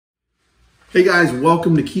Hey guys,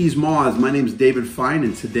 welcome to Keys Moths. My name is David Fine,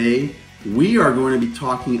 and today we are going to be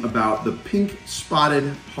talking about the pink-spotted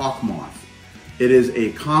hawkmoth. It is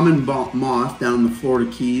a common moth down in the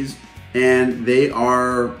Florida Keys, and they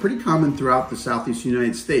are pretty common throughout the southeast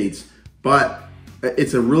United States, but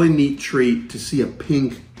it's a really neat treat to see a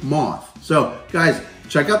pink moth. So guys,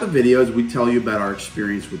 check out the videos. We tell you about our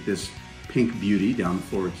experience with this pink beauty down the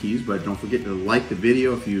Florida Keys, but don't forget to like the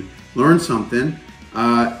video if you learned something.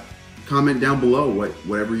 Comment down below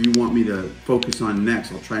whatever you want me to focus on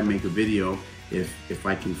next. I'll try and make a video. If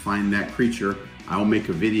I can find that creature, I'll make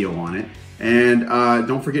a video on it. And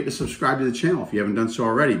don't forget to subscribe to the channel if you haven't done so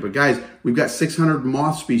already. But guys, we've got 600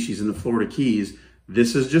 moth species in the Florida Keys.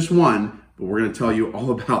 This is just one, but we're gonna tell you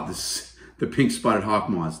all about this, the pink-spotted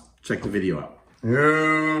hawkmoths. Check the video out.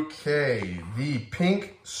 Okay, the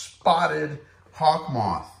pink-spotted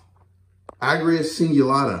hawkmoth, Agrias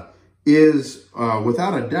cingulata, is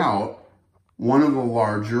without a doubt one of the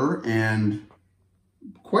larger and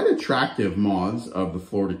quite attractive moths of the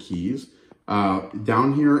Florida Keys.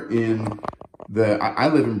 Down here in I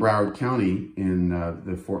live in Broward County in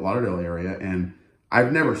the Fort Lauderdale area, and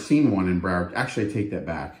I've never seen one in Broward. Actually, I take that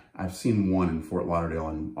back. I've seen one in Fort Lauderdale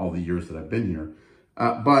in all the years that I've been here.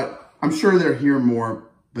 But I'm sure they're here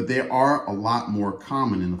more, but they are a lot more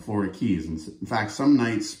common in the Florida Keys. And in fact, some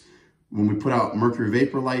nights when we put out mercury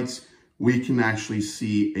vapor lights, we can actually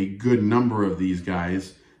see a good number of these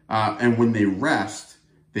guys. And when they rest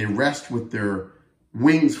with their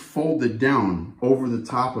wings folded down over the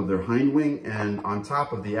top of their hind wing and on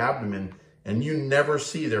top of the abdomen, and you never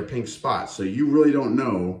see their pink spots. So you really don't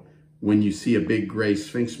know when you see a big gray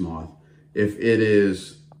sphinx moth if it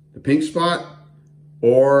is the pink spot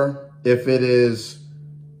or if it is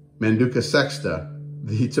Manduca sexta,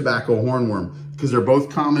 the tobacco hornworm, because they're both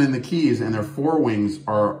common in the Keys and their forewings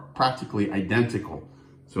are practically identical.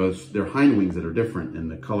 So it's their hind wings that are different in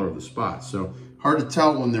the color of the spots. So hard to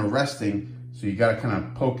tell when they're resting. So you got to kind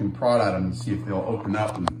of poke and prod at them and see if they'll open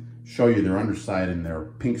up and show you their underside and their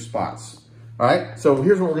pink spots. All right, so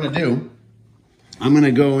here's what we're gonna do. I'm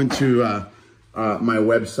gonna go into my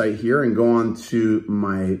website here and go on to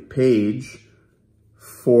my page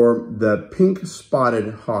for the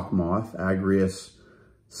pink-spotted hawkmoth, Agrias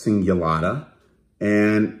cingulata.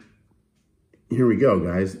 And here we go,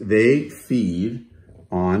 guys. They feed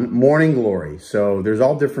on morning glory. So there's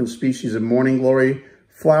all different species of morning glory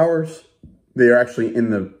flowers. They are actually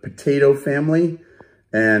in the potato family,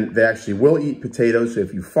 and they actually will eat potatoes. So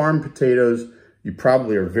if you farm potatoes, you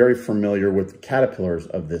probably are very familiar with the caterpillars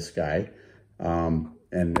of this guy. And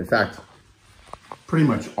in fact, pretty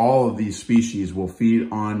much all of these species will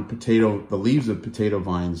feed on the leaves of potato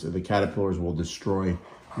vines. The caterpillars will destroy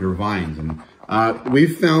your vines. And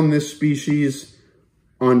we've found this species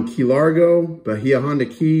on Key Largo, Bahia Honda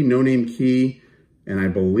Key, No Name Key, and I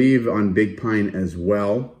believe on Big Pine as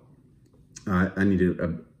well. I need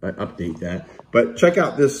to update that. But check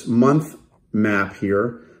out this month map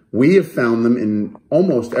here. We have found them in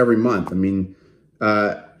almost every month. I mean,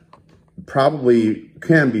 probably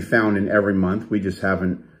can be found in every month. We just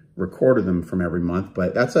haven't recorded them from every month,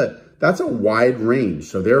 but that's a wide range.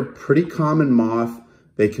 So they're a pretty common moth.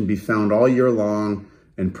 They can be found all year long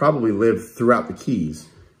and probably live throughout the Keys.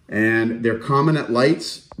 And they're common at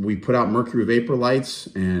lights. We put out mercury vapor lights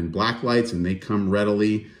and black lights, and they come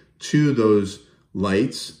readily to those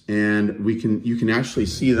lights. And you can actually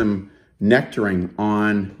see them nectaring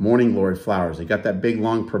on morning glory flowers. They got that big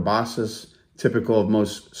long proboscis, typical of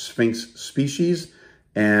most sphinx species.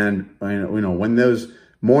 And you know, when those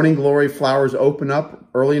morning glory flowers open up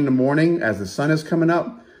early in the morning as the sun is coming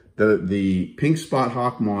up, the pink spot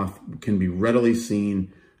hawkmoth can be readily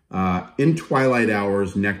seen in twilight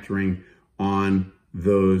hours nectaring on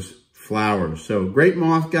those flowers. So great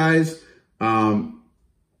moth, guys.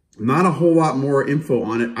 Not a whole lot more info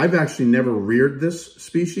on it. I've actually never reared this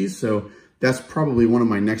species, so that's probably one of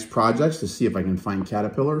my next projects to see if I can find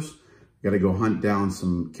caterpillars. Got to go hunt down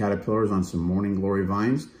some caterpillars on some morning glory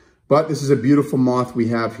vines. But this is a beautiful moth we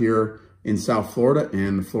have here in South Florida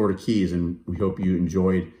and the Florida Keys, and we hope you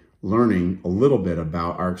enjoyed learning a little bit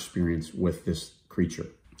about our experience with this creature.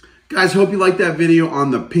 Guys, hope you liked that video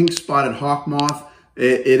on the pink-spotted hawkmoth.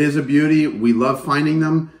 It is a beauty. We love finding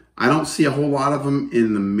them. I don't see a whole lot of them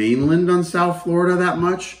in the mainland on South Florida that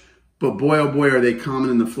much, but boy, oh boy, are they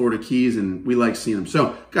common in the Florida Keys, and we like seeing them.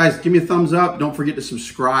 So guys, give me a thumbs up. Don't forget to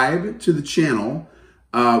subscribe to the channel.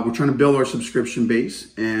 We're trying to build our subscription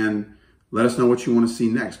base, and let us know what you want to see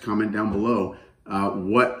next. Comment down below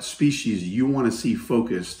what species you want to see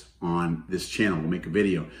focused on this channel. We'll make a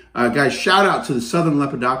video. Guys, shout out to the Southern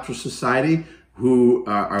Lepidopterists Society, who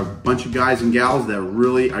are a bunch of guys and gals that I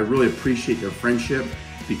really appreciate their friendship,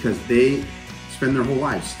 because they spend their whole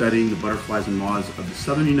lives studying the butterflies and moths of the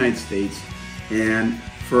southern United States. And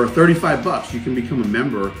for 35 bucks, you can become a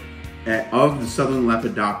member of the Southern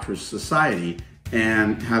Lepidopterists Society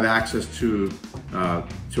and have access to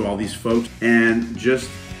all these folks, and just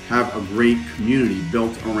have a great community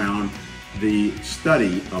built around the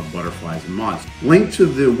study of butterflies and moths. Link to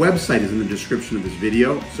the website is in the description of this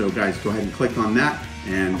video. So guys, go ahead and click on that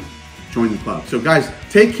and join the club. So guys,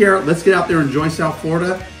 take care. Let's get out there and enjoy South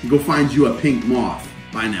Florida and go find you a pink moth.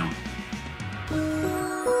 Bye now.